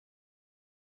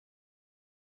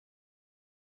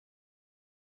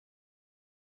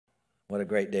What a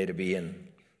great day to be in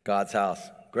God's house.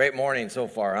 Great morning so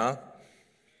far, huh?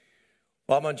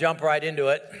 Well, I'm going to jump right into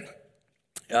it.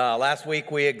 Last week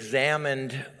we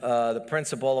examined the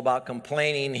principle about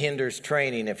complaining hinders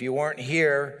training. If you weren't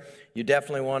here, you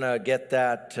definitely want to get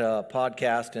that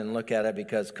podcast and look at it,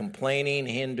 because complaining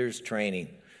hinders training.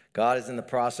 God is in the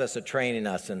process of training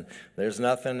us, and there's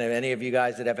nothing, if any of you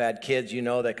guys that have had kids, you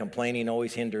know that complaining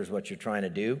always hinders what you're trying to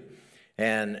do.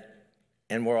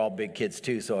 And we're all big kids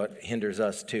too, so it hinders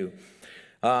us too.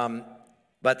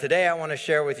 But today I want to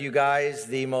share with you guys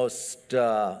the most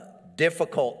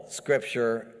difficult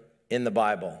scripture in the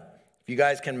Bible. If you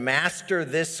guys can master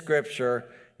this scripture,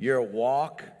 your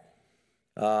walk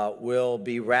will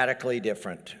be radically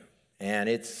different. And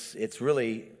it's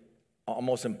really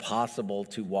almost impossible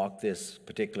to walk this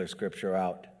particular scripture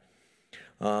out.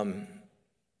 Now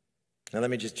let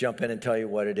me just jump in and tell you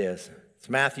what it is. It's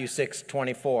Matthew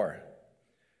 6:24.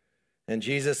 And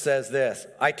Jesus says this: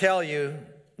 I tell you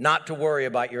not to worry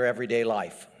about your everyday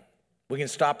life. We can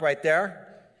stop right there.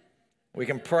 We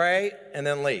can pray and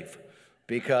then leave.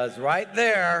 Because right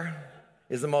there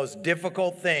is the most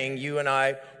difficult thing you and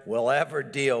I will ever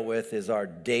deal with, is our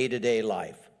day-to-day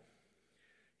life.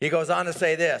 He goes on to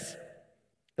say this: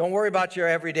 don't worry about your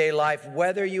everyday life,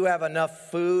 whether you have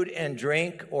enough food and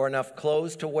drink or enough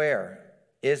clothes to wear.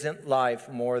 Isn't life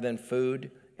more than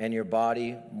food, and your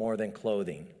body more than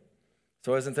clothing?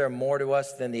 So isn't there more to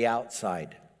us than the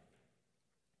outside?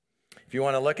 If you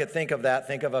want to think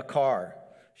of a car.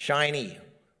 Shiny.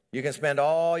 You can spend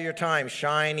all your time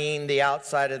shining the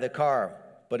outside of the car,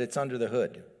 but it's under the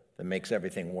hood that makes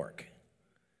everything work.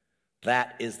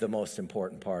 That is the most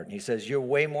important part. And he says, you're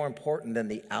way more important than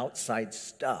the outside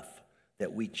stuff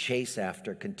that we chase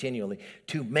after continually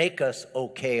to make us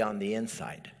okay on the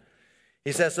inside.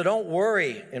 He says, so don't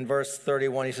worry, in verse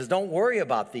 31, he says, don't worry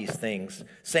about these things,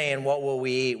 saying, what will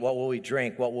we eat, what will we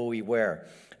drink, what will we wear?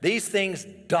 These things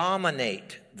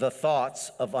dominate the thoughts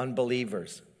of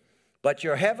unbelievers. But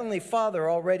your heavenly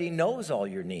Father already knows all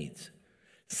your needs.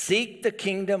 Seek the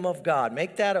kingdom of God.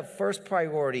 Make that a first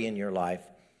priority in your life,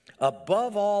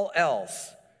 above all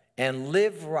else, and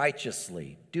live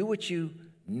righteously. Do what you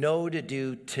know to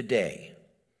do today.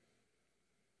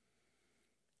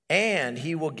 And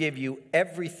he will give you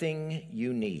everything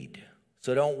you need.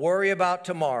 So don't worry about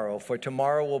tomorrow, for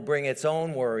tomorrow will bring its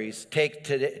own worries. Take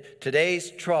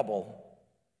today's trouble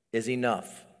is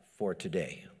enough for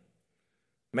today.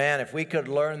 Man, if we could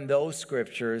learn those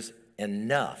scriptures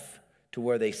enough to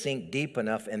where they sink deep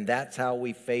enough, and that's how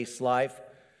we face life,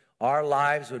 our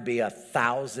lives would be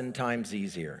 1,000 times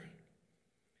easier.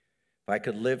 If I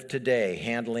could live today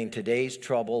handling today's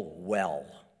trouble well.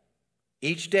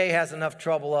 Each day has enough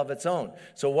trouble of its own.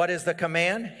 So what is the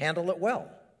command? Handle it well.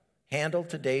 Handle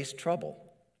today's trouble.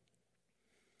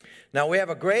 Now we have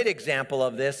a great example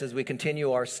of this as we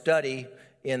continue our study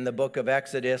in the book of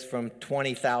Exodus from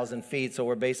 20,000 feet. So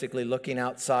we're basically looking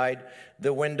outside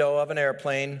the window of an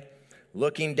airplane,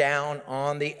 looking down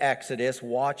on the Exodus,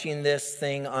 watching this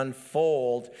thing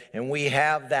unfold. And we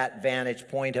have that vantage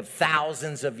point of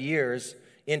thousands of years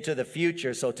into the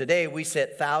future. So today we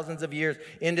sit thousands of years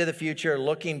into the future,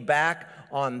 looking back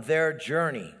on their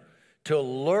journey to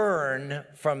learn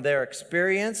from their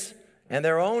experience and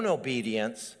their own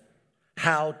obedience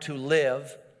how to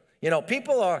live. You know,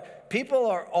 people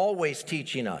are always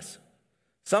teaching us.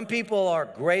 Some people are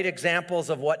great examples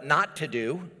of what not to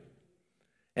do,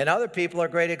 and other people are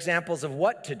great examples of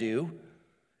what to do.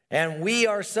 And we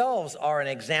ourselves are an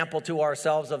example to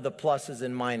ourselves of the pluses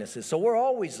and minuses. So we're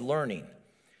always learning.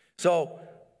 So,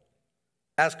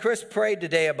 as Chris prayed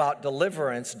today about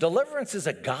deliverance, deliverance is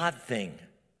a God thing.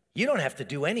 You don't have to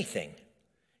do anything.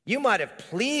 You might have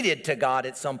pleaded to God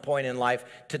at some point in life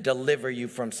to deliver you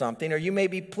from something, or you may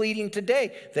be pleading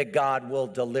today that God will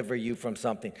deliver you from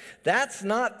something. That's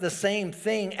not the same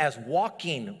thing as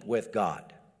walking with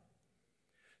God.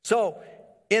 So,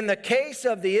 in the case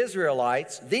of the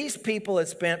Israelites, these people had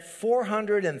spent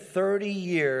 430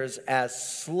 years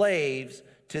as slaves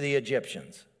to the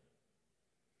Egyptians.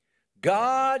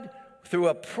 God, through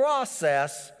a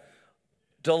process,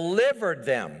 delivered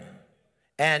them.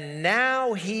 And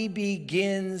now he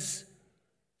begins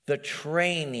the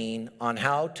training on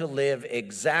how to live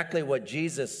exactly what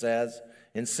Jesus says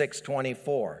in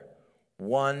 6:24.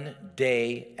 One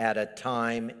day at a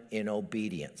time in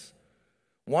obedience.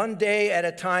 One day at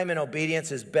a time in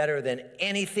obedience is better than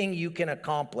anything you can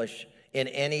accomplish in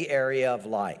any area of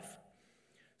life.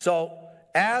 So,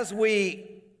 as we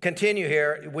continue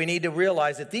here, we need to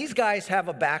realize that these guys have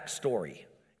a backstory.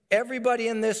 Everybody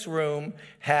in this room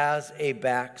has a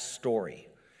backstory,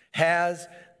 has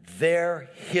their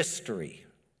history.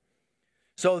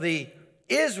 So the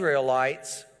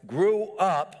Israelites grew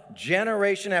up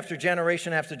generation after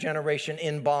generation after generation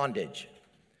in bondage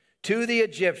to the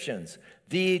Egyptians.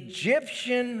 The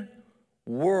Egyptian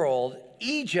world,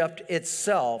 Egypt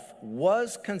itself,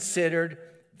 was considered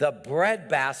the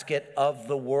breadbasket of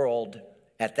the world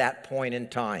at that point in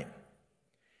time.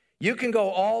 You can go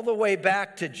all the way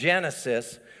back to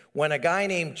Genesis when a guy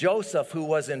named Joseph, who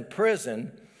was in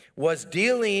prison, was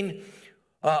dealing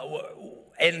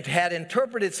and had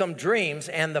interpreted some dreams,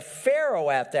 and the Pharaoh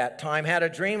at that time had a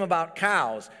dream about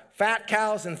cows, fat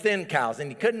cows and thin cows, and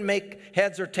he couldn't make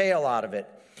heads or tail out of it.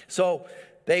 So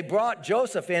they brought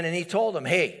Joseph in, and he told them,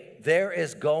 hey, there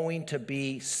is going to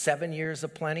be 7 years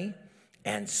of plenty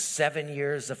and 7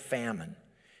 years of famine.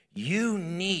 You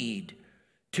need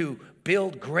to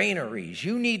build granaries.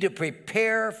 You need to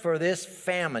prepare for this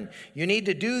famine. You need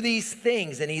to do these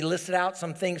things. And he listed out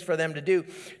some things for them to do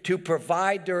to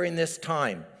provide during this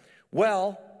time.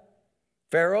 Well,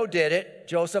 Pharaoh did it.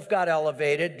 Joseph got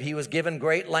elevated. He was given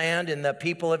great land, and the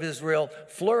people of Israel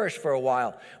flourished for a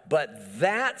while. But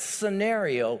that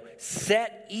scenario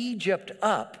set Egypt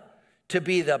up to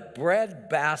be the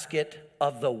breadbasket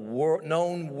of the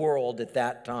known world at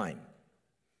that time.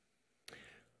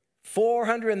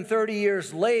 430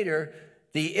 years later,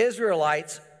 the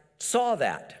Israelites saw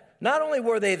that. Not only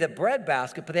were they the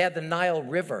breadbasket, but they had the Nile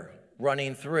River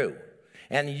running through.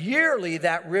 And yearly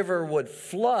that river would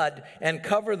flood and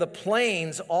cover the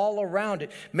plains all around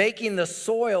it, making the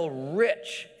soil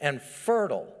rich and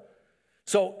fertile.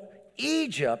 So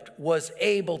Egypt was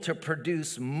able to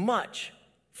produce much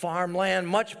farmland,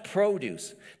 much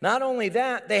produce. Not only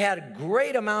that, they had a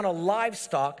great amount of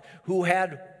livestock who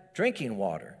had drinking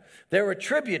water. There were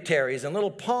tributaries and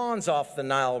little ponds off the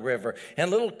Nile River and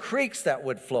little creeks that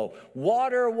would flow.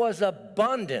 Water was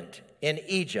abundant in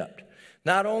Egypt.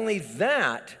 Not only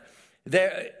that,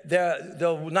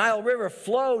 the Nile River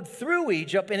flowed through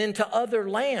Egypt and into other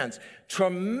lands.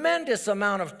 Tremendous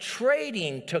amount of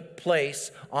trading took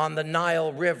place on the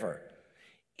Nile River.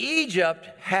 Egypt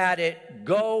had it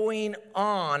going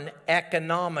on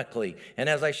economically. And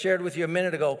as I shared with you a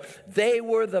minute ago, they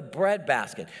were the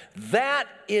breadbasket. That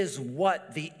is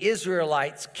what the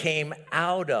Israelites came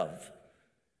out of.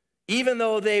 Even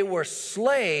though they were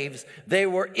slaves, they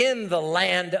were in the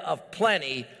land of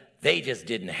plenty. They just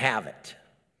didn't have it.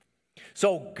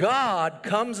 So God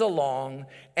comes along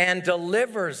and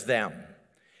delivers them.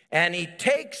 And he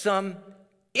takes them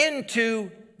into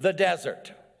the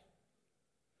desert.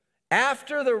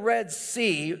 After the Red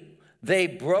Sea,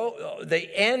 the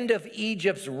end of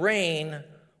Egypt's reign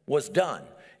was done.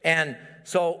 And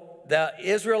so the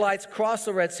Israelites crossed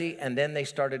the Red Sea, and then they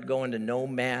started going to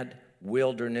nomad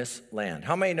wilderness land.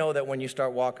 How many know that when you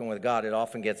start walking with God, it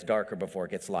often gets darker before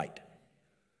it gets light?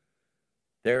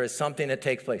 There is something that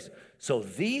takes place. So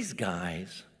these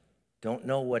guys don't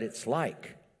know what it's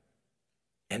like.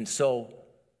 And so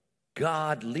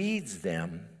God leads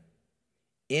them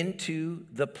into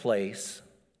the place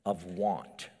of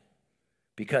want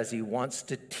because he wants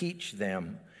to teach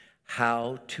them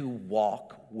how to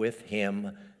walk with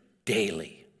him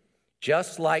daily,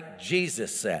 just like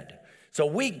Jesus said. So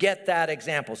we get that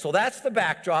example. So that's the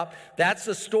backdrop. That's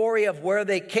the story of where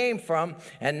they came from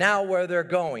and now where they're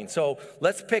going. So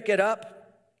let's pick it up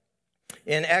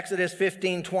in Exodus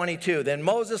 15:22. Then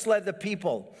Moses led the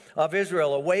people of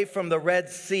Israel away from the Red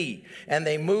Sea, and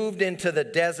they moved into the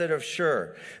desert of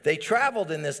Shur. They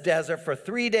traveled in this desert for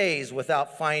 3 days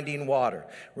without finding water.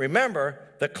 Remember,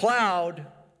 the cloud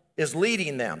is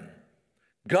leading them.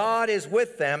 God is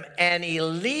with them, and he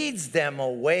leads them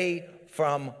away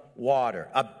from water,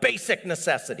 a basic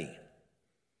necessity.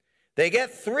 They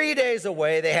get 3 days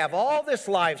away. They have all this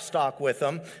livestock with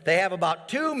them. They have about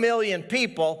 2 million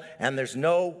people, and there's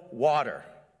no water.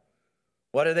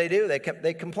 What do?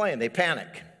 They complain. They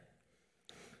panic.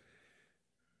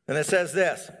 And it says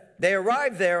this. They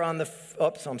arrived there on the...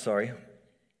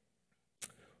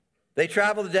 They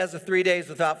traveled the desert 3 days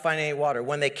without finding any water.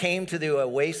 When they came to the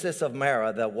oasis of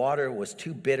Marah, the water was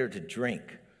too bitter to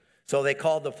drink. So they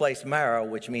called the place Marah,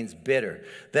 which means bitter.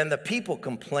 Then the people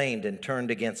complained and turned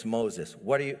against Moses.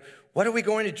 What are we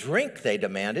going to drink? They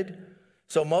demanded.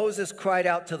 So Moses cried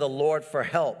out to the Lord for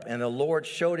help, and the Lord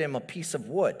showed him a piece of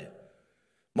wood.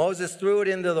 Moses threw it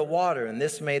into the water, and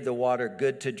this made the water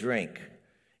good to drink.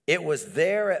 It was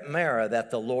there at Marah that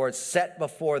the Lord set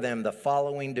before them the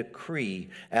following decree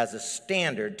as a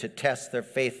standard to test their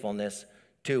faithfulness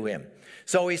to him.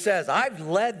 So he says, I've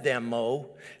led them,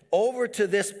 over to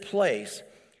this place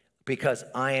because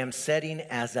I am setting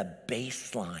as a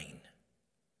baseline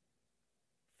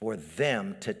for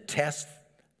them to test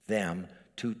them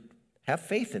to have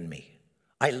faith in me.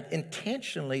 I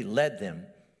intentionally led them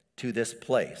to this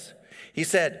place. He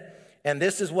said, and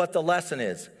this is what the lesson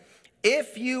is.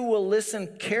 If you will listen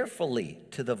carefully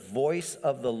to the voice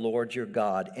of the Lord your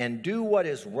God and do what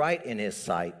is right in his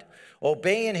sight,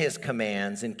 obeying his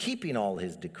commands and keeping all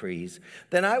his decrees,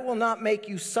 then I will not make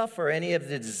you suffer any of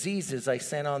the diseases I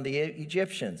sent on the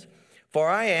Egyptians. For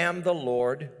I am the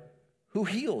Lord who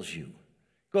heals you.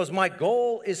 Because my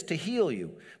goal is to heal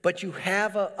you, but you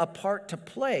have a part to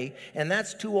play, and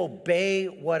that's to obey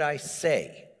what I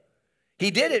say.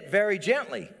 He did it very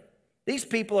gently. These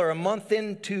people are a month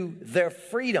into their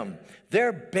freedom.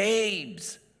 They're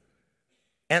babes.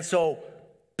 And so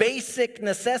basic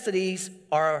necessities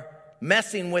are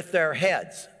messing with their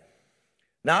heads.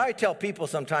 Now, I tell people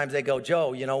sometimes, they go,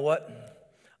 Joe, you know what?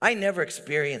 I never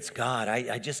experienced God.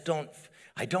 I just don't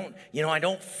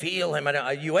feel him.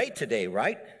 You ate today,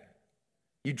 right?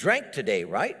 You drank today,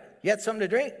 right? You had something to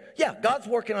drink? Yeah, God's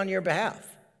working on your behalf.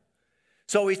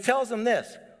 So he tells them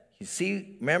this. You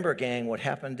see, remember, gang, what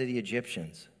happened to the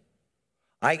Egyptians?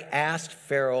 I asked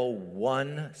Pharaoh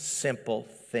one simple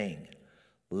thing.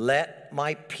 Let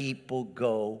my people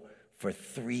go for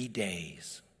 3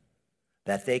 days,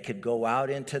 that they could go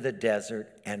out into the desert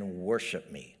and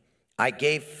worship me. I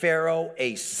gave Pharaoh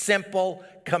a simple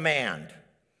command.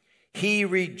 He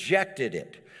rejected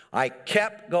it. I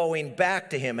kept going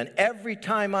back to him, and every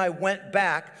time I went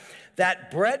back, that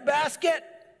bread basket,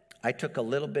 I took a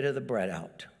little bit of the bread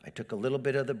out.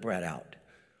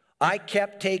 I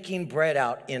kept taking bread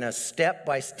out in a step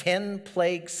by 10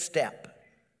 plague step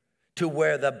to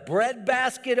where the bread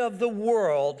basket of the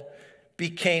world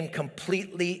became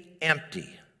completely empty.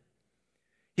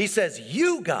 He says,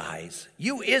 you guys,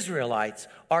 you Israelites,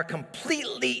 are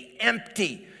completely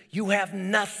empty. You have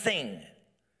nothing.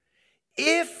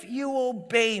 If you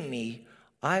obey me,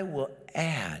 I will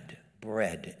add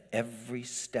bread every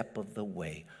step of the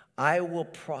way. I will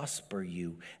prosper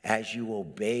you as you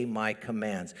obey my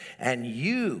commands. And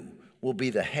you will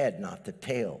be the head, not the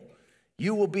tail.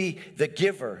 You will be the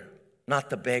giver,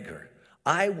 not the beggar.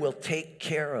 I will take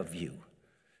care of you.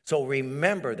 So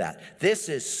remember that. This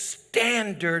is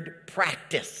standard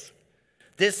practice.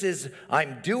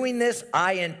 I'm doing this.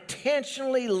 I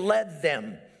intentionally led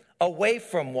them away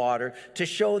from water to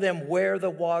show them where the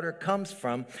water comes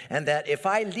from, and that if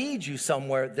I lead you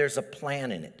somewhere, there's a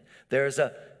plan in it. There's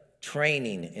a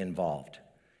training involved.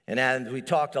 And as we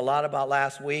talked a lot about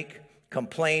last week,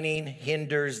 complaining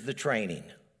hinders the training.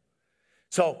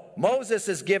 So Moses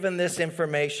is given this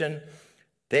information.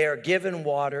 They are given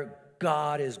water.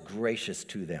 God is gracious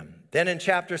to them. Then in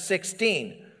chapter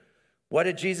 16, what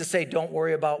did Jesus say? Don't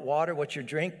worry about water, what you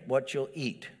drink, what you'll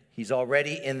eat. He's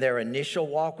already in their initial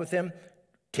walk with him,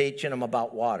 teaching them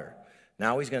about water.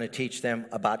 Now he's going to teach them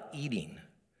about eating,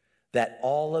 that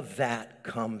all of that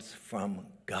comes from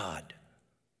God.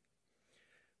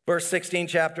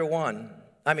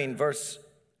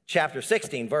 Chapter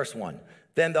 16, verse 1.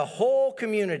 Then the whole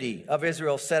community of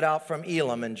Israel set out from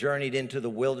Elim and journeyed into the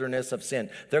wilderness of Sin.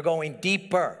 They're going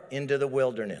deeper into the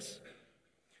wilderness.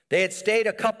 They had stayed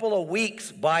a couple of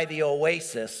weeks by the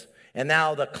oasis, and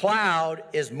now the cloud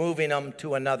is moving them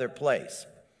to another place.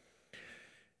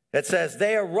 It says,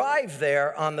 they arrived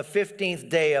there on the 15th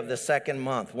day of the second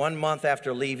month, 1 month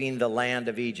after leaving the land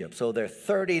of Egypt. So they're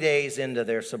 30 days into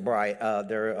their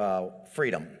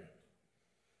freedom.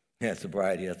 Yeah,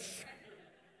 sobriety,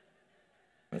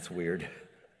 that's weird.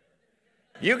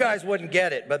 You guys wouldn't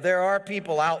get it, but there are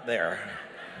people out there.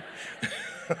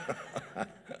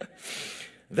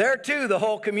 There too, the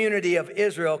whole community of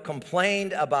Israel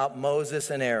complained about Moses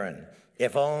and Aaron.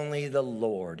 If only the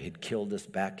Lord had killed us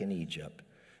back in Egypt,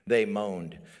 they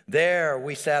moaned. There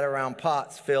we sat around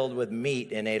pots filled with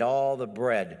meat and ate all the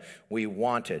bread we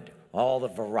wanted, all the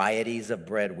varieties of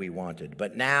bread we wanted.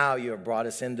 But now you have brought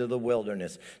us into the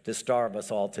wilderness to starve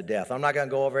us all to death. I'm not going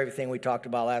to go over everything we talked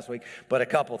about last week, but a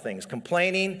couple things.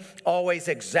 Complaining always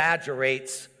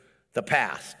exaggerates the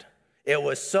past. It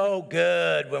was so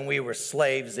good when we were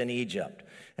slaves in Egypt.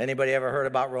 Anybody ever heard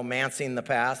about romancing the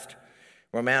past?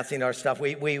 Romancing our stuff.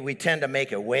 We tend to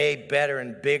make it way better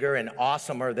and bigger and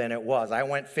awesomer than it was. I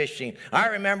went fishing. I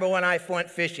remember when I went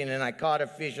fishing and I caught a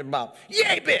fish about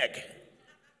yay big.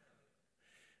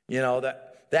 You know,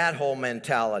 that whole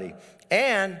mentality.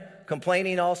 And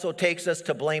complaining also takes us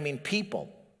to blaming people.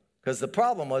 Because the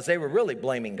problem was they were really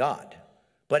blaming God.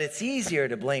 But it's easier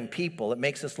to blame people. It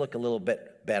makes us look a little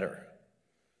bit better.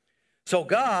 So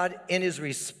God, in his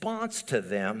response to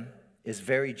them, is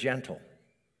very gentle.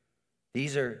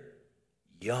 These are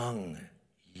young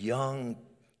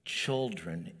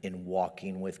children in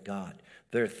walking with God.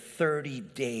 They're 30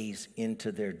 days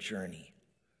into their journey.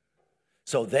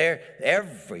 So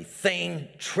everything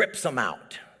trips them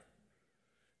out.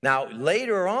 Now,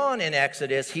 later on in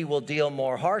Exodus, he will deal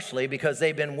more harshly because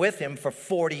they've been with him for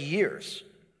 40 years.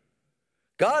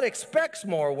 God expects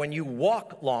more when you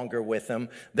walk longer with him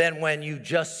than when you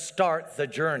just start the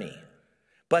journey.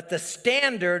 But the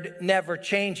standard never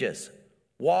changes.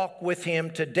 Walk with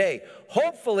him today.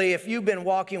 Hopefully, if you've been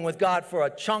walking with God for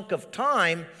a chunk of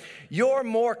time, you're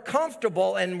more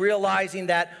comfortable in realizing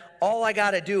that all I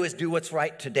got to do is do what's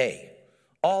right today.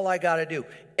 All I got to do.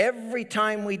 Every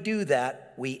time we do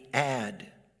that, we add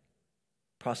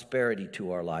prosperity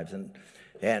to our lives.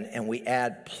 And we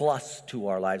add plus to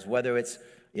our lives, whether it's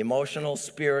emotional,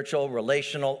 spiritual,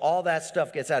 relational, all that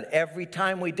stuff gets out. Every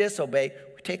time we disobey,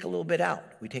 we take a little bit out.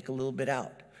 We take a little bit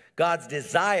out. God's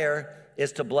desire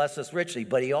is to bless us richly,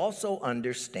 but he also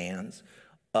understands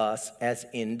us as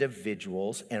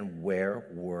individuals and where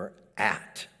we're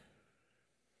at.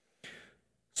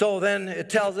 So then it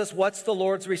tells us, what's the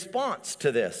Lord's response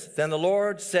to this? Then the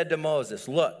Lord said to Moses,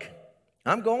 look,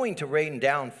 I'm going to rain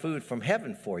down food from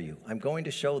heaven for you. I'm going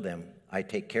to show them I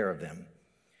take care of them.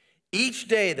 Each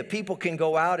day the people can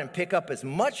go out and pick up as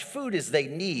much food as they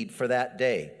need for that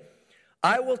day.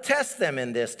 I will test them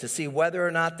in this to see whether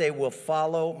or not they will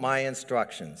follow my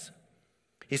instructions.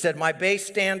 He said, my base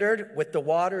standard with the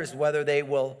water is whether they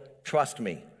will trust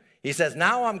me. He says,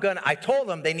 now I told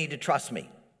them they need to trust me.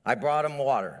 I brought them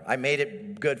water. I made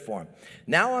it good for them.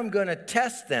 Now I'm going to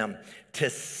test them to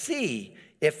see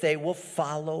if they will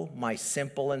follow my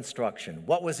simple instruction.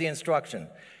 What was the instruction?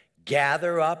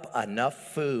 Gather up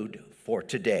enough food for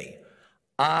today.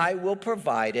 I will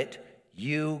provide it.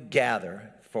 You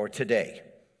gather for today.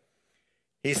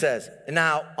 He says,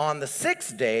 now on the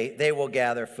sixth day, they will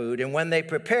gather food, and when they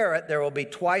prepare it, there will be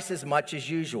twice as much as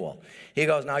usual. He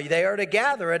goes, now they are to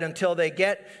gather it until they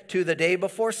get to the day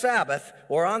before Sabbath,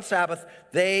 or on Sabbath,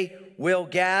 they will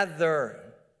gather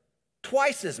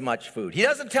twice as much food. He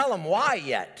doesn't tell them why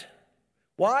yet.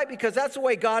 Why? Because that's the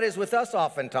way God is with us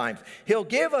oftentimes. He'll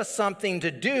give us something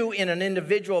to do in an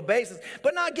individual basis,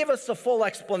 but not give us the full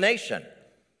explanation.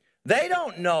 They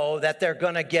don't know that they're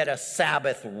going to get a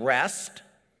Sabbath rest.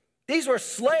 These were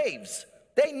slaves.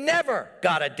 They never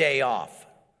got a day off.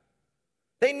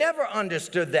 They never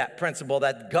understood that principle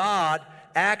that God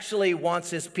actually wants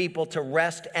his people to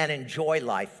rest and enjoy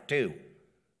life too.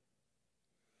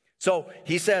 So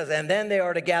he says, and then they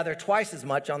are to gather twice as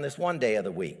much on this one day of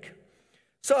the week.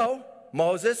 So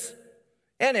Moses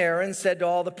and Aaron said to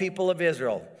all the people of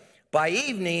Israel, by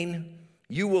evening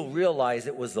you will realize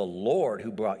it was the Lord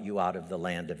who brought you out of the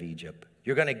land of Egypt.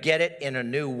 You're going to get it in a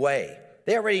new way.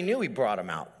 They already knew he brought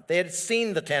them out. They had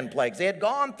seen the 10 plagues. They had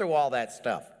gone through all that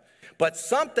stuff. But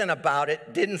something about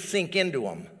it didn't sink into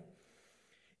them.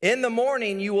 In the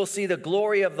morning you will see the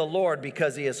glory of the Lord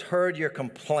because he has heard your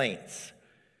complaints,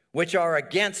 which are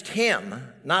against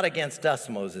him, not against us,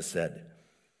 Moses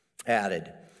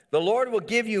added. The Lord will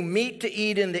give you meat to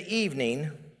eat in the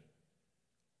evening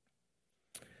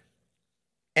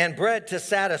and bread to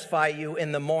satisfy you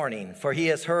in the morning, for he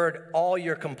has heard all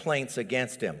your complaints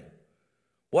against him.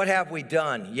 What have we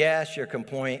done? Yes, your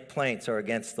complaints are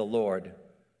against the Lord,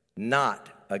 not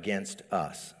against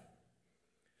us.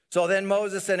 So then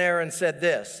Moses and Aaron said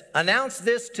this, announce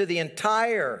this to the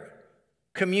entire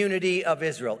community of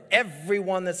Israel,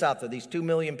 everyone that's out there, these 2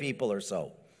 million people or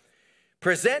so.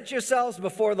 Present yourselves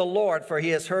before the Lord, for he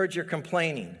has heard your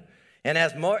complaining. And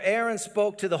as Aaron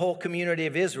spoke to the whole community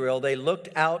of Israel, they looked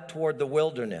out toward the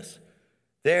wilderness.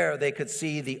 There they could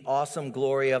see the awesome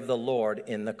glory of the Lord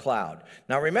in the cloud.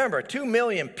 Now remember, 2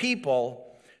 million people,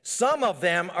 some of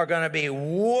them are going to be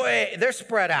they're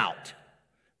spread out.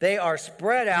 They are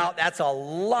spread out. That's a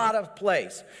lot of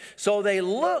place. So they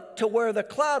looked to where the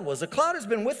cloud was. The cloud has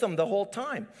been with them the whole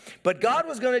time. But God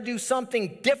was going to do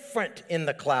something different in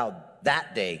the cloud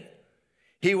that day.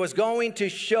 He was going to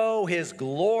show his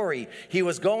glory. He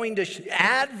was going to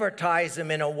advertise him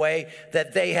in a way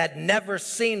that they had never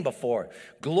seen before.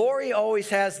 Glory always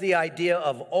has the idea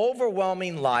of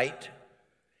overwhelming light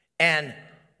and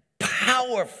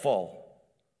powerful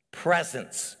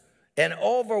presence. And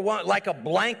like a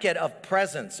blanket of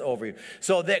presence over you.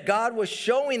 So that God was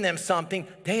showing them something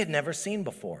they had never seen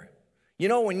before. You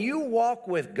know, when you walk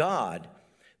with God,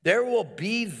 there will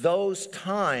be those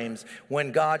times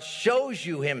when God shows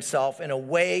you himself in a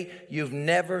way you've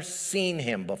never seen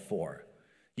him before.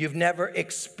 You've never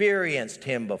experienced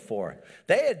him before.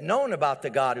 They had known about the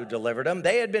God who delivered them.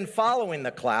 They had been following the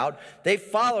cloud. They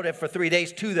followed it for 3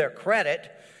 days to their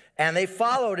credit, and they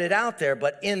followed it out there.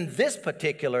 But in this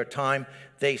particular time,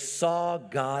 they saw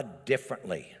God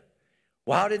differently.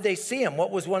 Well, how did they see him?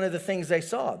 What was one of the things they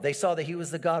saw? They saw that he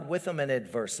was the God with them in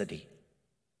adversity.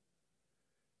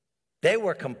 They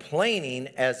were complaining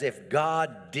as if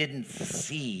God didn't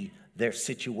see their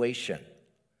situation.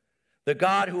 The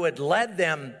God who had led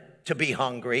them to be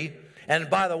hungry, and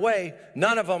by the way,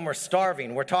 none of them were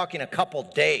starving. We're talking a couple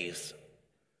days.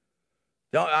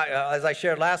 As I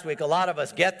shared last week, a lot of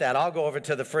us get that. I'll go over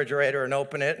to the refrigerator and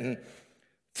open it, and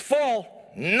it's full.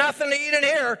 Nothing to eat in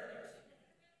here.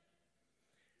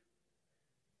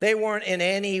 They weren't in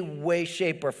any way,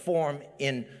 shape, or form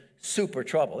in super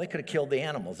trouble. They could have killed the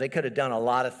animals. They could have done a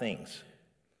lot of things.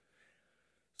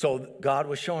 So God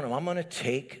was showing them, I'm going to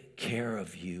take care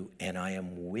of you, and I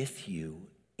am with you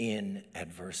in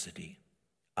adversity.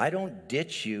 I don't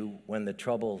ditch you when the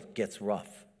trouble gets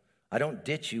rough. I don't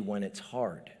ditch you when it's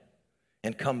hard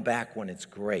and come back when it's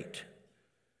great.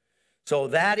 So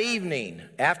that evening,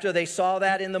 after they saw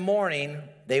that in the morning,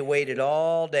 they waited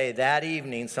all day. That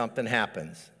evening, something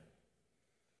happens.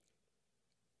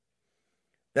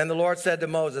 Then the Lord said to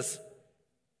Moses,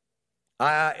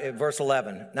 verse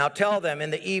 11, now tell them,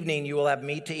 in the evening you will have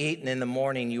meat to eat, and in the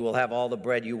morning you will have all the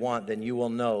bread you want. Then you will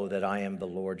know that I am the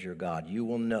Lord your God. You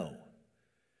will know.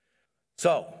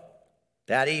 So,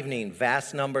 that evening,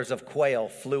 vast numbers of quail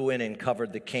flew in and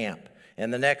covered the camp.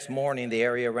 And the next morning, the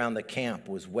area around the camp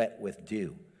was wet with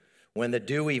dew. When the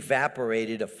dew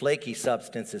evaporated, a flaky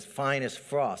substance as fine as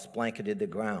frost blanketed the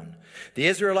ground. The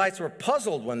Israelites were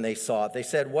puzzled when they saw it. They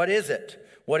said, what is it?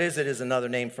 What is it is another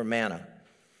name for manna.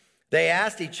 They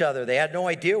asked each other. They had no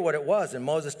idea what it was. And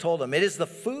Moses told them, it is the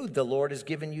food the Lord has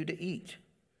given you to eat.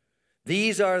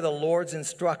 These are the Lord's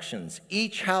instructions.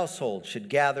 Each household should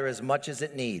gather as much as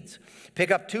it needs. Pick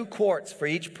up 2 quarts for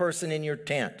each person in your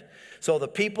tent. So the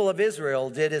people of Israel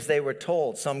did as they were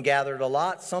told. Some gathered a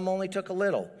lot, some only took a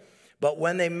little. But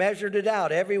when they measured it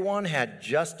out, everyone had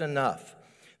just enough.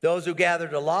 Those who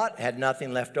gathered a lot had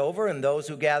nothing left over, and those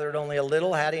who gathered only a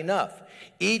little had enough.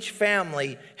 Each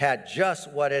family had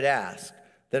just what it asked.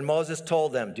 Then Moses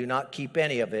told them, do not keep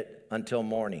any of it until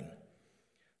morning.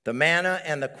 The manna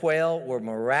and the quail were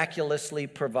miraculously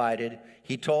provided.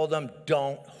 He told them,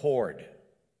 don't hoard.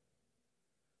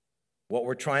 What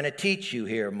we're trying to teach you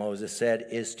here, Moses said,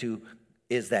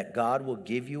 is that God will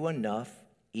give you enough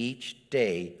each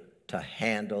day to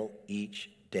handle each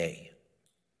day.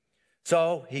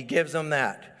 So he gives them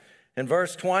that. And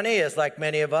verse 20 is like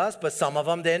many of us, but some of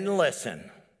them didn't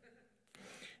listen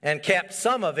and kept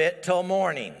some of it till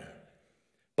morning.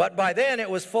 But by then it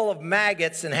was full of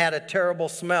maggots and had a terrible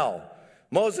smell.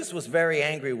 Moses was very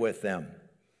angry with them.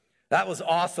 That was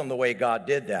awesome the way God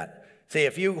did that. See,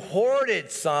 if you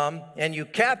hoarded some and you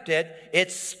kept it,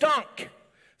 it stunk.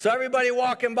 So everybody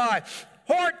walking by,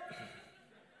 hoard.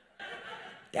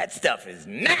 That stuff is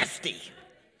nasty.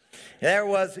 There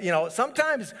was,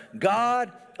 sometimes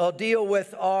God will deal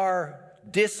with our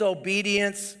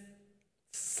disobedience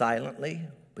silently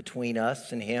between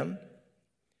us and him.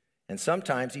 And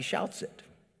sometimes he shouts it.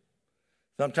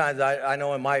 Sometimes I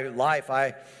know in my life,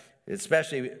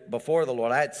 especially before the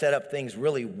Lord, I had set up things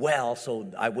really well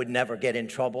so I would never get in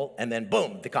trouble. And then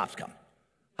boom, the cops come.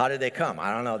 How did they come?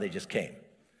 I don't know. They just came.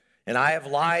 And I have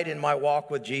lied in my walk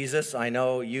with Jesus. I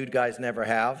know you guys never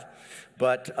have,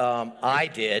 but I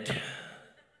did.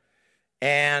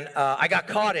 And I got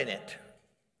caught in it.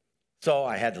 So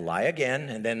I had to lie again.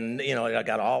 And then, I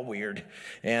got all weird.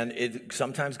 And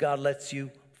sometimes God lets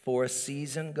you for a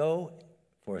season go,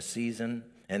 for a season,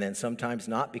 and then sometimes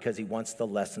not, because he wants the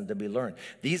lesson to be learned.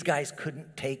 These guys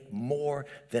couldn't take more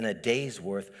than a day's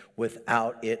worth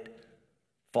without it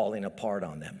falling apart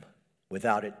on them,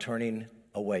 without it turning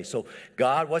away. So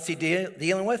God, what's he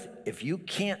dealing with? If you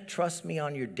can't trust me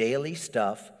on your daily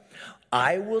stuff,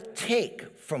 I will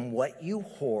take from what you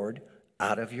hoard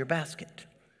out of your basket.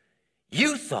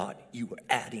 You thought you were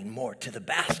adding more to the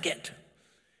basket.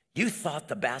 You thought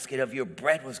the basket of your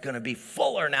bread was going to be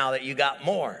fuller now that you got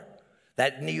more,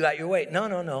 that you got your weight.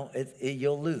 No.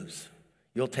 You'll lose.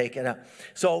 You'll take it out.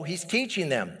 So he's teaching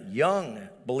them, young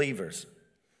believers.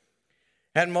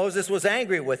 And Moses was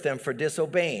angry with them for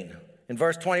disobeying. In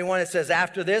verse 21, it says,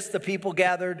 after this, the people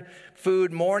gathered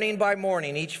food morning by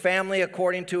morning, each family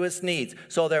according to its needs.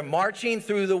 So they're marching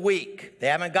through the week. They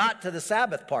haven't got to the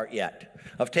Sabbath part yet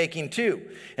of taking 2.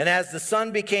 And as the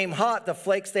sun became hot, the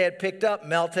flakes they had picked up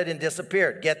melted and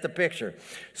disappeared. Get the picture.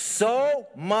 So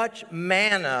much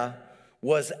manna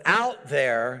was out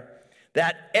there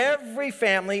that every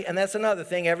family, and that's another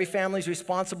thing, every family is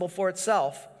responsible for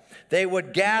itself. They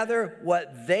would gather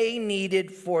what they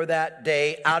needed for that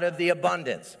day out of the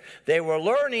abundance. They were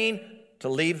learning to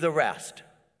leave the rest.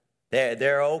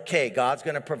 They're okay. God's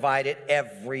going to provide it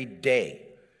every day.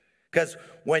 Because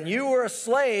when you were a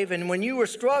slave and when you were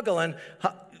struggling,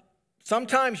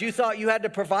 Sometimes you thought you had to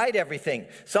provide everything.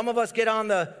 Some of us get on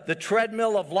the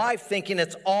treadmill of life thinking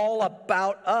it's all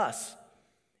about us.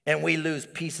 And we lose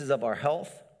pieces of our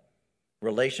health.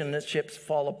 Relationships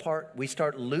fall apart. We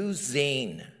start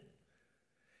losing.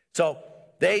 So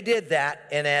they did that,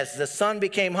 and as the sun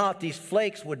became hot, these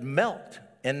flakes would melt,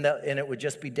 and it would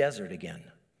just be desert again.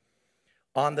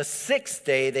 On the 6th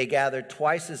day, they gathered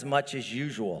twice as much as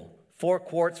usual, 4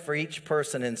 quarts for each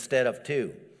person instead of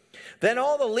 2. Then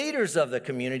all the leaders of the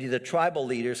community, the tribal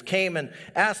leaders, came and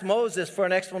asked Moses for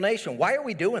an explanation. Why are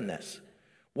we doing this?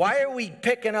 Why are we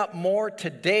picking up more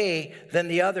today than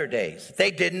the other days? They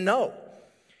didn't know.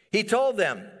 He told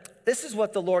them, this is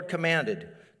what the Lord commanded.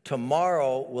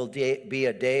 Tomorrow will be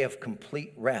a day of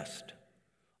complete rest,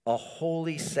 a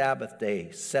holy Sabbath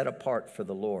day set apart for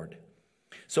the Lord.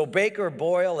 So bake or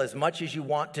boil as much as you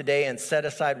want today and set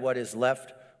aside what is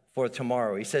left for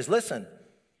tomorrow. He says, listen,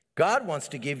 God wants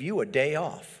to give you a day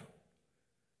off.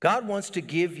 God wants to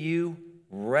give you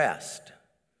rest.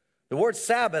 The word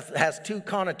Sabbath has 2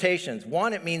 connotations.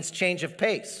 One, it means change of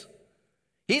pace.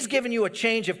 He's given you a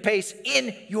change of pace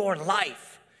in your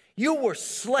life. You were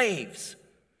slaves.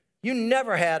 You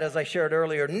never had, as I shared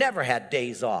earlier, never had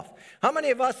days off. How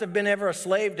many of us have been ever a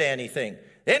slave to anything?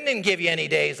 They didn't give you any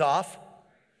days off.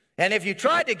 And if you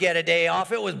tried to get a day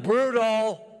off, it was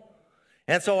brutal.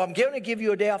 And so I'm going to give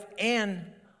you a day off, and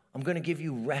I'm going to give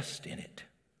you rest in it.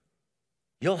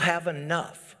 You'll have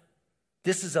enough.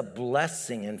 This is a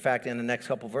blessing. In fact, in the next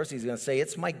couple of verses, he's going to say,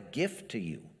 it's my gift to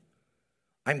you.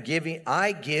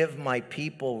 I give my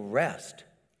people rest.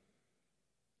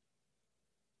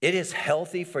 It is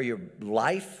healthy for your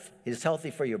life. It is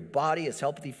healthy for your body. It's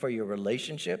healthy for your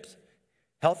relationships.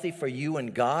 Healthy for you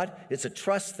and God. It's a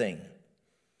trust thing.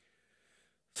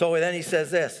 So then he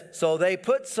says this. So they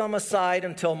put some aside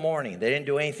until morning. They didn't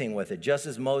do anything with it, just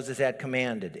as Moses had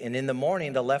commanded. And in the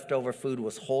morning, the leftover food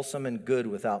was wholesome and good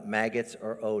without maggots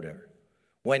or odor.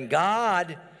 When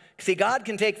God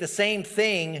can take the same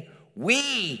thing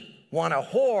we want to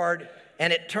hoard,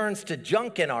 and it turns to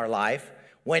junk in our life.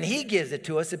 When he gives it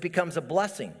to us, it becomes a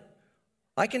blessing.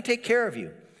 I can take care of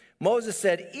you. Moses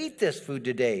said, eat this food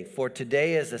today, for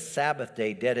today is a Sabbath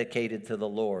day dedicated to the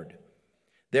Lord.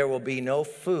 There will be no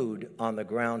food on the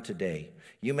ground today.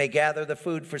 You may gather the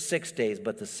food for 6 days,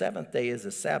 but the 7th day is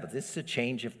a Sabbath. It's a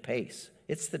change of pace.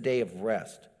 It's the day of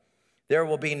rest. There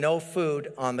will be no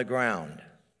food on the ground.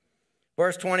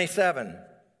 Verse 27,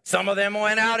 some of them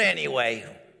went out anyway.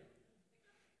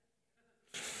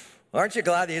 Aren't you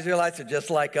glad the Israelites are just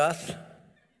like us?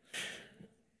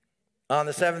 On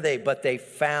the 7th day, but they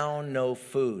found no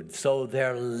food. So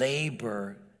their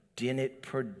labor didn't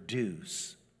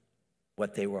produce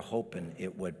what they were hoping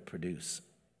it would produce.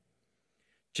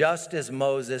 Just as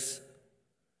Moses,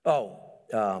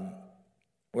 where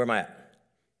am I at?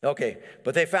 Okay,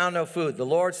 but they found no food. The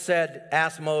Lord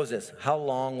asked Moses, how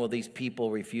long will these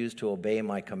people refuse to obey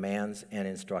my commands and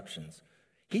instructions?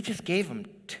 He just gave them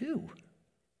 2.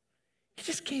 He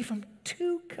just gave them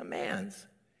 2 commands.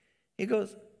 He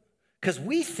goes, because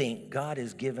we think God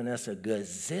has given us a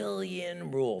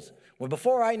gazillion rules. Well,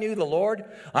 before I knew the Lord,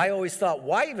 I always thought,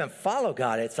 why even follow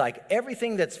God? It's like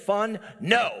everything that's fun,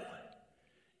 no.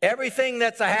 Everything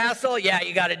that's a hassle, yeah,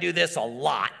 you got to do this a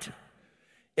lot.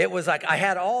 It was like I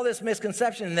had all this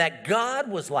misconception that God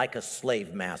was like a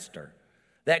slave master,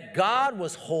 that God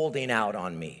was holding out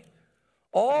on me.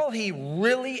 All he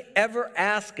really ever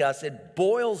asks us, it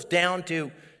boils down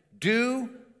to do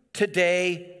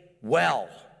today well.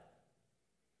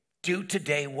 Do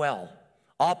today well.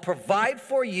 I'll provide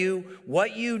for you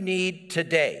what you need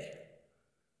today.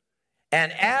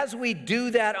 And as we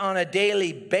do that on a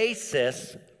daily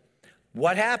basis,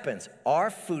 what happens?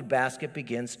 Our food basket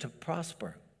begins to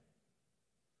prosper.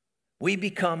 We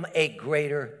become a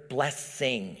greater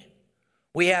blessing.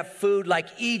 We have food like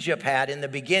Egypt had in the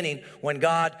beginning when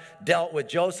God dealt with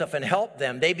Joseph and helped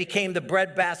them. They became the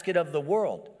breadbasket of the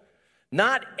world.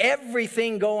 Not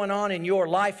everything going on in your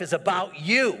life is about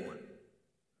you.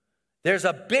 There's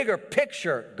a bigger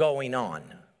picture going on.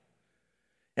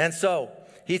 And so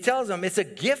he tells them, it's a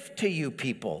gift to you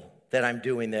people that I'm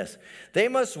doing this. They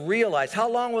must realize, how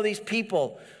long will these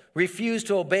people refuse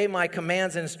to obey my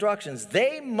commands and instructions?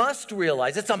 They must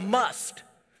realize, it's a must.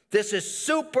 This is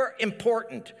super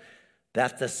important,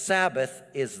 that the Sabbath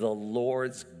is the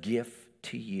Lord's gift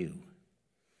to you.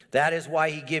 That is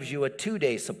why he gives you a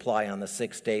 2-day supply on the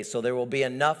 6th day, so there will be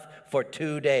enough for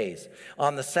 2 days.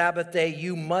 On the Sabbath day,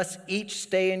 you must each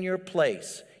stay in your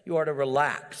place. You are to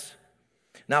relax.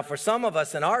 Now, for some of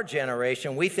us in our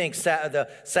generation, we think the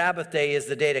Sabbath day is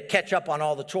the day to catch up on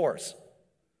all the chores.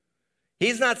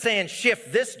 He's not saying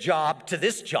shift this job to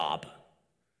this job.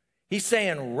 He's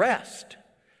saying rest.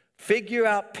 Figure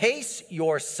out, pace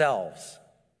yourselves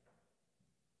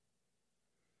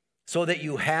so that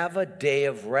you have a day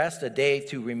of rest, a day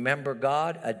to remember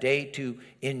God, a day to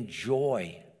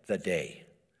enjoy the day.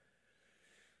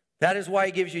 That is why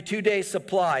he gives you 2 days'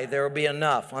 supply. There will be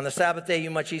enough. On the Sabbath day,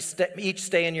 you must each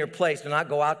stay in your place. Do not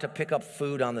go out to pick up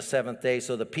food on the seventh day.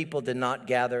 So the people did not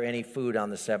gather any food on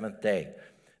the seventh day.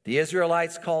 The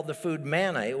Israelites called the food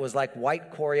manna. It was like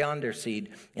white coriander seed,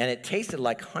 and it tasted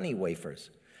like honey wafers.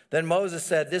 Then Moses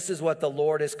said, this is what the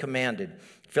Lord has commanded.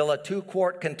 Fill a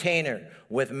 2-quart container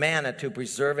with manna to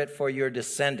preserve it for your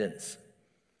descendants.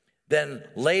 Then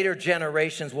later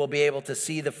generations will be able to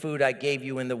see the food I gave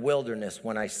you in the wilderness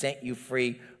when I sent you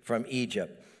free from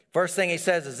Egypt. First thing he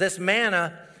says is this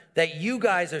manna that you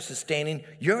guys are sustaining,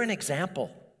 you're an example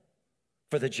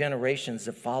for the generations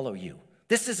that follow you.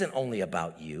 This isn't only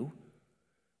about you.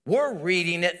 We're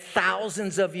reading it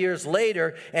thousands of years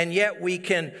later, and yet we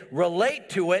can relate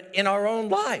to it in our own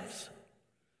lives.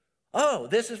 Oh,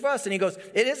 this is for us. And he goes,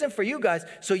 it isn't for you guys,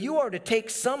 so you are to take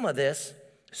some of this,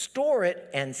 store it,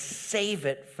 and save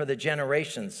it for the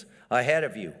generations ahead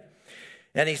of you.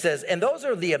 And he says, and those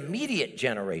are the immediate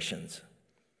generations.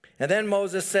 And then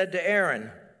Moses said to Aaron,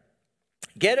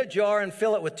 get a jar and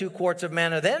fill it with 2 quarts of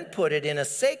manna, then put it in a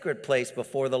sacred place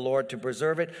before the Lord to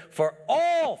preserve it for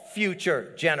all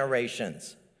future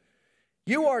generations.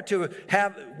 You are to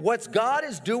have what God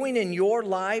is doing in your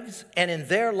lives and in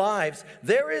their lives.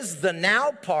 There is the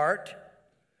now part.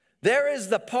 There is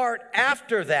the part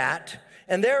after that.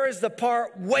 And there is the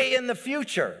part way in the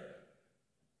future.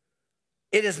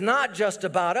 It is not just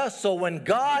about us. So when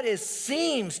God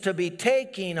seems to be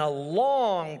taking a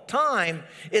long time,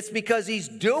 it's because he's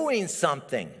doing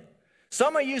something.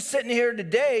 Some of you sitting here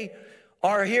today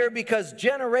are here because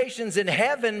generations in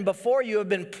heaven before you have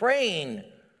been praying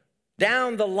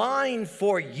down the line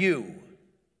for you.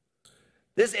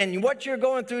 And what you're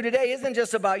going through today isn't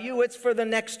just about you. It's for the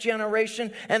next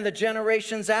generation and the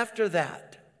generations after that.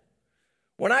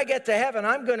 When I get to heaven,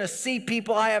 I'm going to see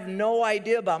people I have no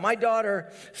idea about. My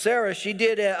daughter, Sarah, she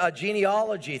did a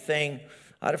genealogy thing.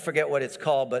 I forget what it's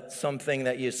called, but something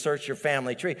that you search your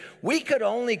family tree. We could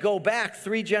only go back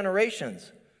 3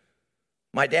 generations.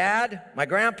 My dad, my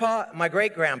grandpa, my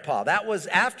great-grandpa. That was,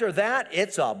 after that,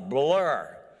 it's a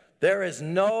blur. There is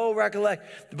no recollection.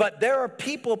 But there are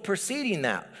people preceding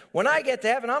that. When I get to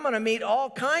heaven, I'm going to meet all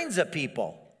kinds of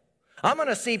people. I'm going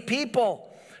to see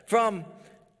people from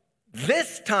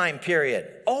this time period.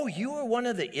 Oh, you were one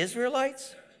of the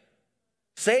Israelites?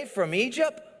 Saved from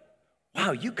Egypt?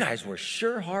 Wow, you guys were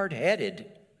sure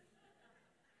hard-headed.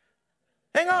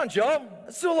 Hang on, Joe.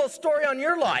 Let's do a little story on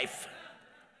your life.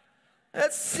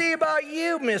 Let's see about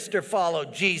you, Mr. Follow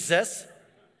Jesus.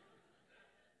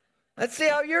 Let's see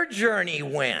how your journey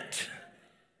went.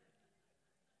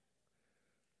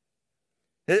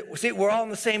 See, we're all in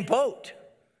the same boat.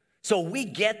 So we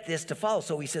get this to follow.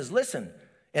 So he says, listen,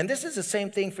 and this is the same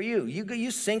thing for you.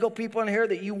 You single people in here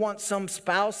that you want some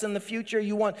spouse in the future.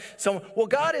 You want some. Well,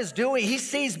 God is doing. He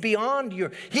sees beyond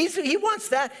your. He wants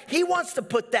that. He wants to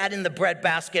put that in the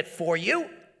breadbasket for you.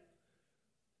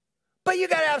 But you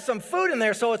got to have some food in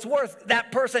there, so it's worth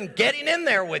that person getting in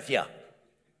there with you.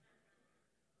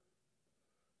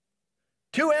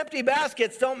 2 empty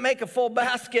baskets don't make a full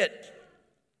basket.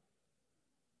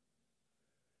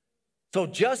 So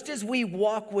just as we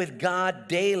walk with God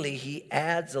daily, he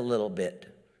adds a little bit.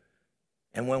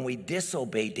 And when we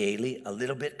disobey daily, a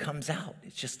little bit comes out.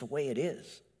 It's just the way it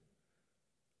is.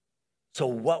 So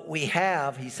what we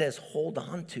have, he says, hold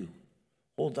on to.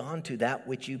 Hold on to that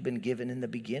which you've been given in the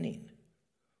beginning.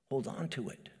 Hold on to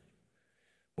it.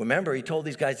 Remember, he told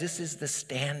these guys, this is the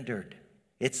standard.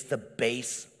 It's the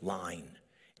baseline.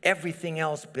 Everything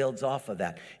else builds off of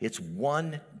that. It's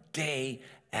one day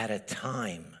at a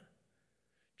time.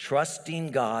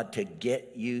 Trusting God to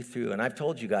get you through. And I've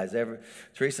told you guys,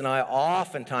 Teresa and I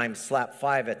oftentimes slap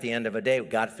 5 at the end of a day. We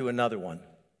got through another one.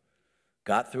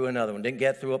 Got through another one. Didn't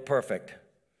get through it perfect.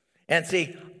 And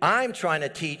see, I'm trying to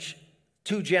teach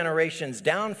 2 generations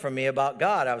down from me about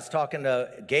God. I was talking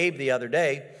to Gabe the other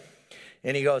day,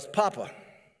 and he goes, Papa,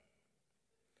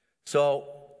 so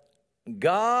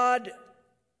God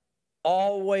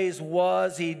always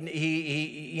was,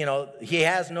 he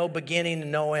has no beginning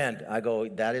and no end. I go,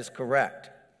 that is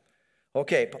correct.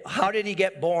 Okay, how did he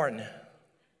get born?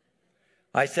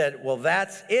 I said, well,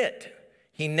 that's it.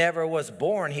 He never was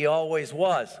born, he always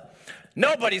was.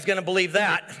 Nobody's going to believe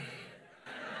that.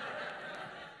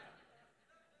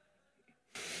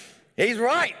 He's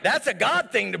right. That's a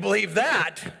God thing to believe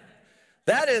that.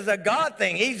 That is a God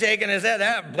thing. He's shaking his head.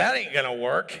 That ain't going to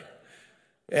work.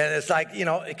 And it's like,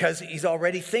 because he's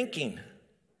already thinking.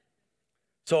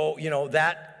 So,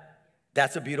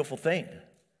 that's a beautiful thing.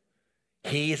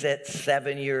 He's at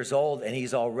 7 years old and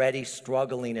he's already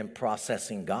struggling and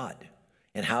processing God.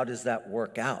 And how does that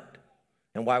work out?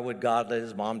 And why would God let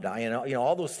his mom die?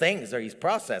 All those things that he's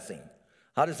processing.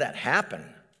 How does that happen?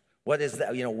 What is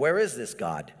that? Where is this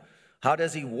God? How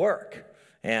does he work?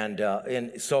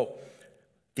 And so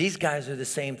these guys are the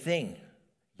same thing.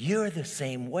 You're the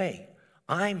same way.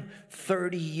 I'm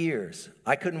 30 years.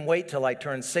 I couldn't wait till I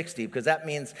turned 60 because that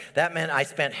meant I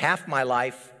spent half my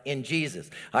life in Jesus.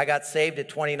 I got saved at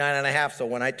 29 and a half. So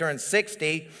when I turned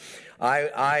 60,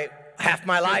 I half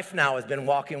my life now has been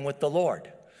walking with the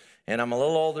Lord. And I'm a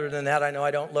little older than that. I know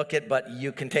I don't look it, but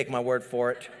you can take my word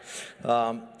for it.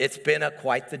 It's been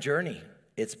quite the journey.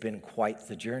 It's been quite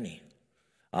the journey.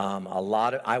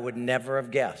 I would never have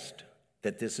guessed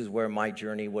that this is where my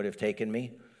journey would have taken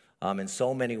me. In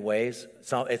so many ways.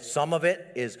 Some of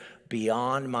it is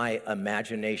beyond my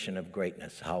imagination of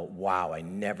greatness. I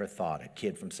never thought a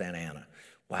kid from Santa Ana,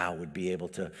 would be able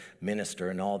to minister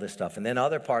and all this stuff. And then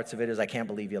other parts of it is I can't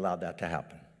believe you allowed that to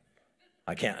happen.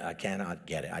 I cannot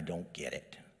get it. I don't get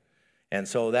it. And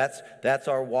so that's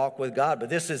our walk with God. But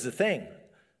this is the thing.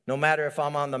 No matter if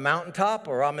I'm on the mountaintop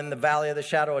or I'm in the valley of the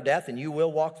shadow of death, and you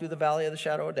will walk through the valley of the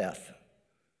shadow of death,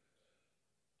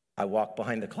 I walk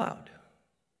behind the cloud.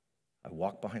 I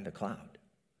walk behind the cloud.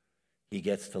 He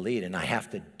gets to lead, and I have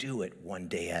to do it one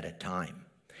day at a time.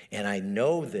 And I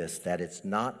know that it's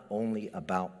not only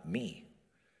about me.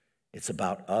 It's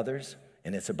about others,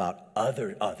 and it's about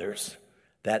others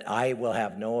that I will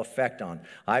have no effect on.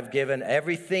 I've given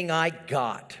everything I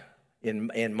got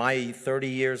in my 30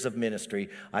 years of ministry,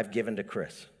 I've given to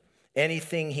Chris.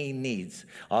 Anything he needs,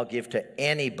 I'll give to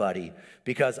anybody,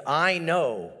 because I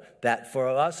know that for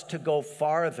us to go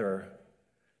farther,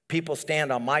 people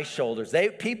stand on my shoulders.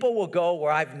 People will go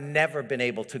where I've never been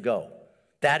able to go.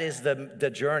 That is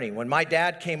the journey. When my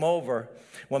dad came over,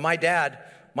 my dad,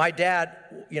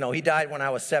 he died when I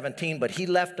was 17, but he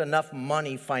left enough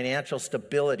money, financial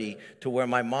stability, to where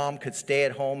my mom could stay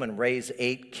at home and raise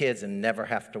 8 kids and never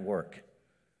have to work.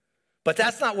 But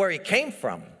that's not where he came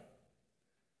from.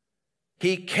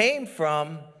 He came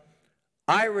from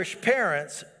Irish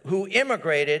parents who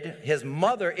immigrated. His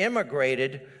mother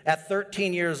immigrated at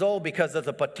 13 years old because of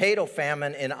the potato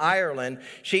famine in Ireland.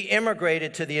 She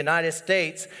immigrated to the United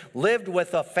States, lived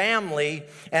with a family,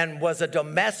 and was a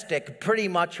domestic pretty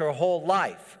much her whole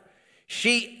life.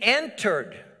 She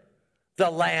entered the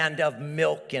land of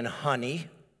milk and honey,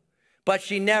 but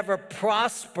she never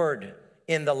prospered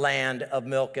in the land of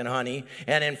milk and honey.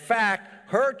 And in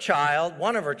fact,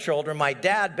 one of her children, my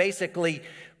dad, basically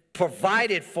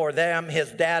provided for them,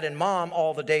 his dad and mom,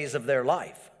 all the days of their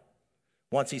life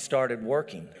once he started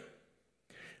working.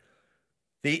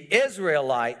 The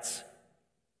Israelites,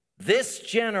 this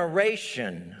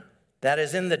generation that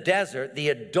is in the desert, the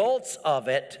adults of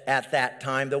it at that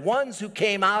time, the ones who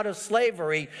came out of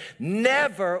slavery,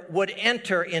 never would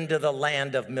enter into the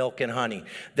land of milk and honey.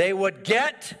 They would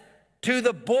get to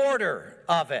the border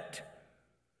of it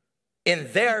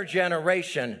in their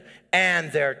generation,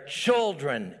 and their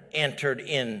children entered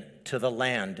into the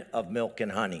land of milk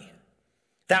and honey.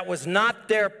 That was not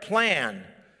their plan,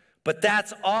 but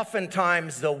that's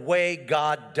oftentimes the way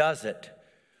God does it.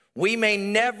 We may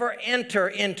never enter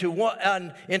into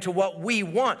what we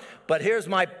want, but here's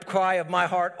my cry of my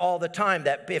heart all the time,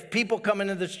 that if people come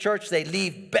into this church, they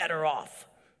leave better off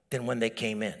than when they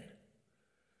came in.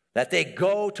 That they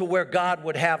go to where God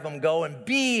would have them go and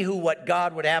be what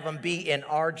God would have them be in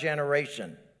our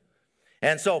generation.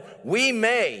 And so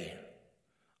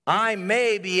I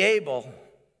may be able,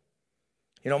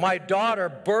 my daughter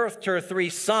birthed her 3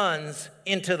 sons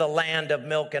into the land of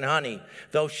milk and honey,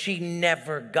 though she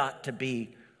never got to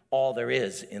be all there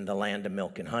is in the land of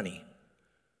milk and honey.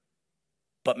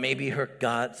 But maybe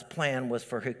God's plan was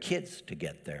for her kids to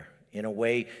get there in a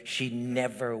way she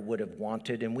never would have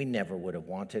wanted, and we never would have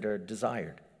wanted or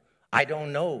desired. I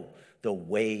don't know the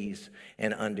ways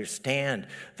and understand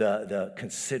the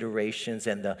considerations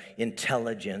and the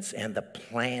intelligence and the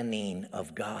planning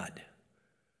of God.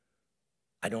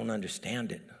 I don't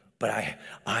understand it, but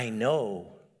I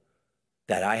know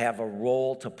that I have a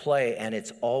role to play, and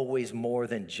it's always more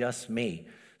than just me.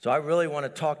 So I really want to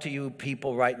talk to you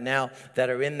people right now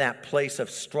that are in that place of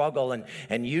struggle,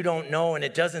 and you don't know, and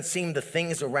it doesn't seem the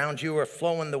things around you are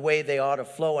flowing the way they ought to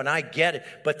flow, and I get it,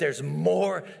 but there's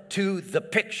more to the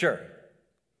picture.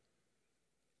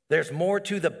 There's more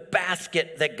to the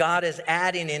basket that God is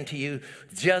adding into you,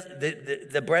 just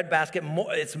the bread basket.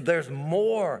 There's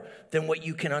more than what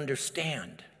you can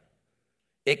understand.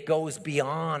 It goes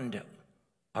beyond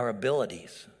our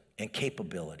abilities and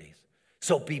capabilities.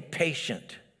 So be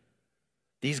patient.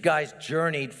 These guys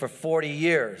journeyed for 40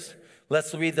 years.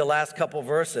 Let's read the last couple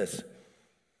verses.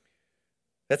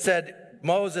 It said,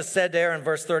 Moses said there in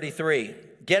verse 33,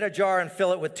 get a jar and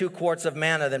fill it with 2 quarts of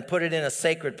manna, then put it in a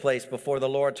sacred place before the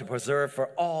Lord to preserve for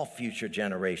all future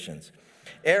generations.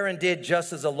 Aaron did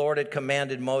just as the Lord had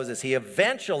commanded Moses.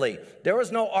 There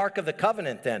was no Ark of the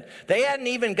Covenant then. They hadn't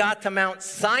even got to Mount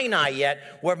Sinai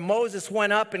yet, where Moses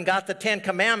went up and got the 10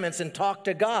 Commandments and talked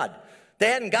to God. They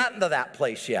hadn't gotten to that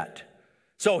place yet.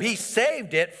 So he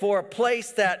saved it for a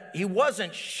place that he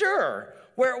wasn't sure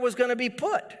where it was going to be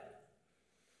put.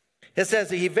 It says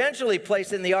he eventually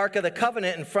placed in the Ark of the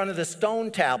Covenant in front of the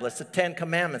stone tablets, the 10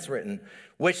 Commandments written,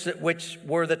 which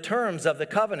were the terms of the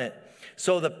covenant.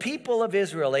 So the people of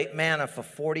Israel ate manna for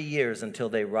 40 years until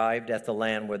they arrived at the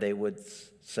land where they would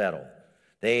settle.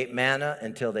 They ate manna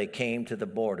until they came to the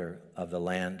border of the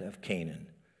land of Canaan.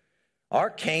 Our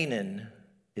Canaan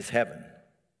is heaven.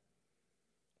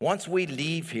 Once we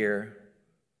leave here,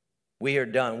 we are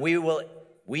done.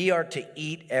 We are to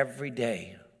eat every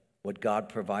day what God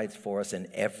provides for us in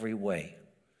every way.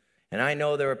 And I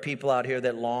know there are people out here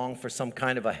that long for some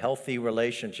kind of a healthy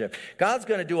relationship. God's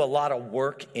going to do a lot of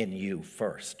work in you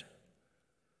first.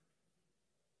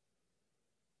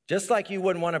 Just like you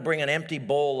wouldn't want to bring an empty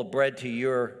bowl of bread to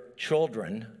your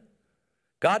children,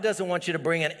 God doesn't want you to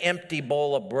bring an empty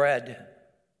bowl of bread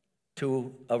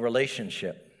to a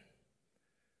relationship.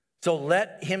 So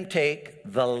let him take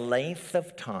the length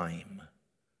of time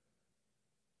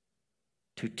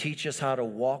to teach us how to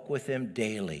walk with him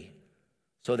daily,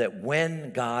 so that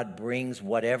when God brings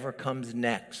whatever comes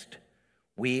next,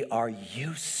 we are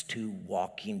used to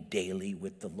walking daily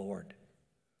with the Lord.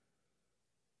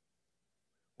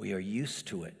 We are used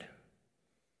to it,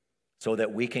 so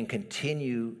that we can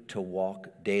continue to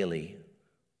walk daily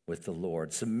with the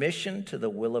Lord. Submission to the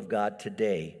will of God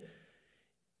today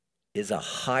is a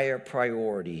higher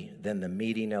priority than the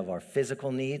meeting of our physical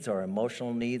needs, our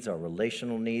emotional needs, our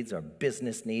relational needs, our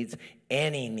business needs,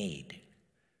 any need.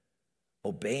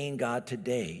 Obeying God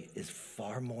today is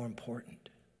far more important.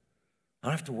 I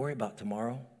don't have to worry about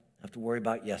tomorrow. I have to worry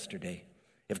about yesterday.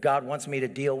 If God wants me to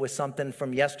deal with something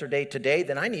from yesterday today,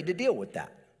 then I need to deal with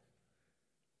that.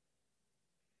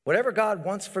 Whatever God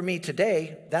wants for me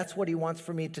today, that's what he wants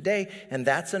for me today, and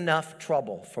that's enough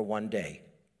trouble for one day.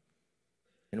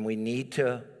 And we need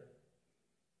to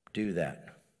do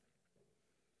that.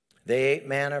 They ate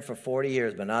manna for 40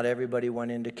 years, but not everybody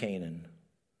went into Canaan.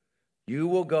 You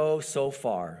will go so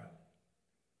far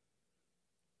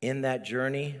in that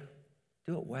journey.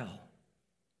 Do it well.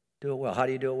 Do it well. How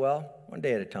do you do it well? One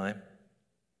day at a time.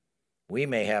 We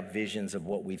may have visions of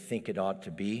what we think it ought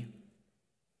to be.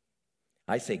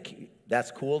 I say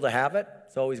that's cool to have it.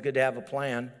 It's always good to have a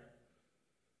plan.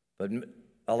 But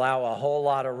allow a whole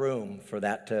lot of room for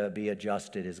that to be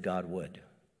adjusted as God would.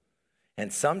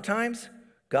 And sometimes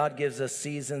God gives us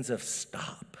seasons of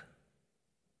stop.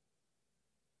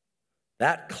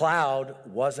 That cloud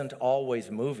wasn't always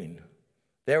moving.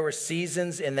 There were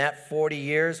seasons in that 40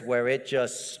 years where it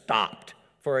just stopped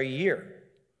for a year.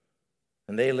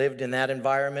 And they lived in that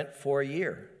environment for a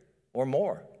year or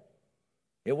more.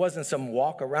 It wasn't some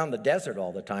walk around the desert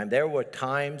all the time. There were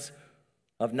times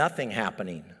of nothing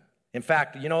happening. In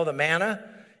fact, you know the manna?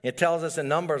 It tells us in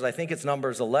Numbers, I think it's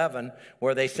Numbers 11,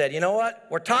 where they said, you know what?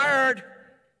 We're tired.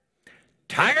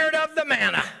 Tired of the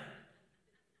manna.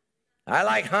 I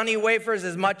like honey wafers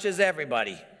as much as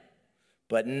everybody,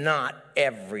 but not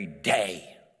every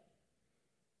day.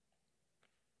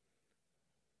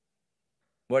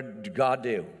 What did God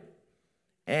do?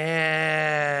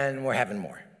 And we're having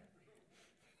more.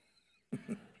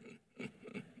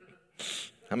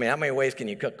 I mean, how many ways can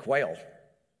you cook quail?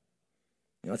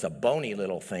 You know, it's a bony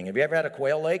little thing. Have you ever had a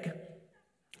quail leg?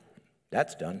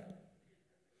 That's done.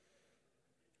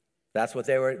 That's what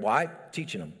they were. Why?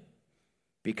 Teaching them.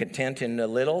 Be content in the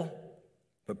little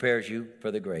prepares you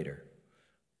for the greater.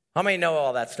 How many know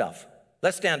all that stuff?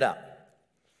 Let's stand up.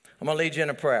 I'm going to lead you in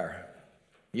a prayer.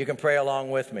 You can pray along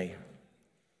with me.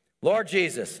 Lord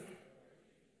Jesus,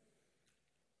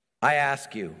 I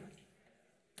ask you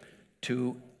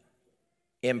to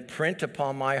imprint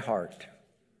upon my heart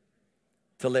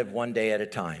to live one day at a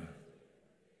time,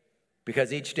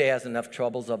 because each day has enough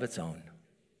troubles of its own.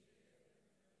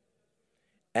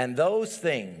 And those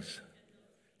things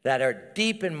that are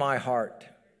deep in my heart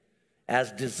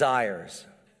as desires,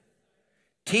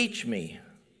 teach me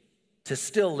to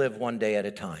still live one day at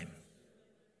a time.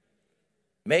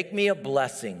 Make me a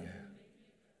blessing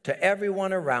to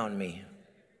everyone around me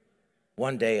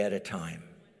one day at a time.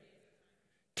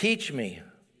 Teach me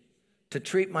to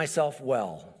treat myself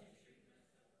well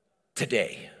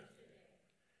today,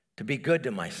 to be good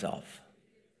to myself.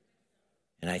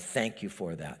 And I thank you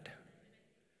for that.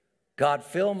 God,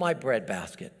 fill my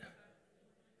breadbasket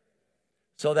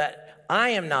so that I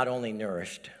am not only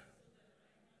nourished,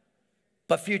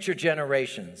 but future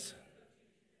generations.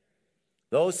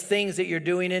 Those things that you're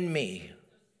doing in me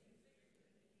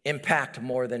impact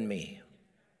more than me.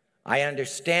 I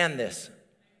understand this.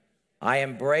 I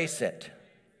embrace it.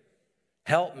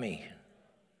 Help me.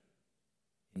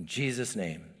 In Jesus'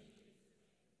 name.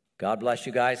 God bless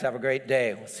you guys. Have a great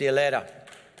day. We'll see you later.